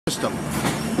system.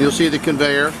 You'll see the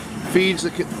conveyor feeds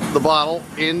the bottle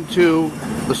into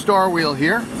the star wheel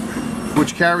here,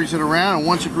 which carries it around, and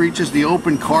once it reaches the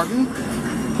open carton,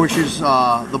 pushes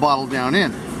the bottle down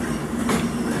in.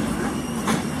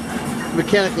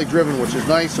 Mechanically driven, which is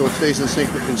nice, so it stays in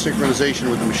synchronization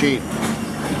with the machine.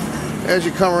 As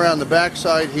you come around the back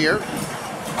side here,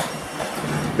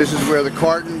 this is where the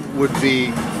carton would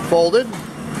be folded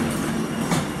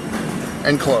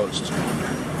and closed.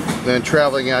 Then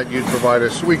traveling out,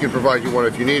 we can provide you one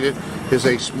if you need it, is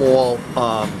a small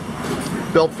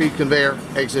belt feed conveyor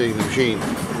exiting the machine.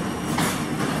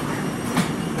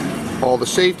 All the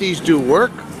safeties do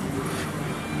work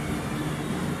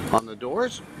on the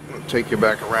doors. I'll take you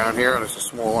back around here. There's a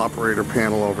small operator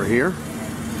panel over here.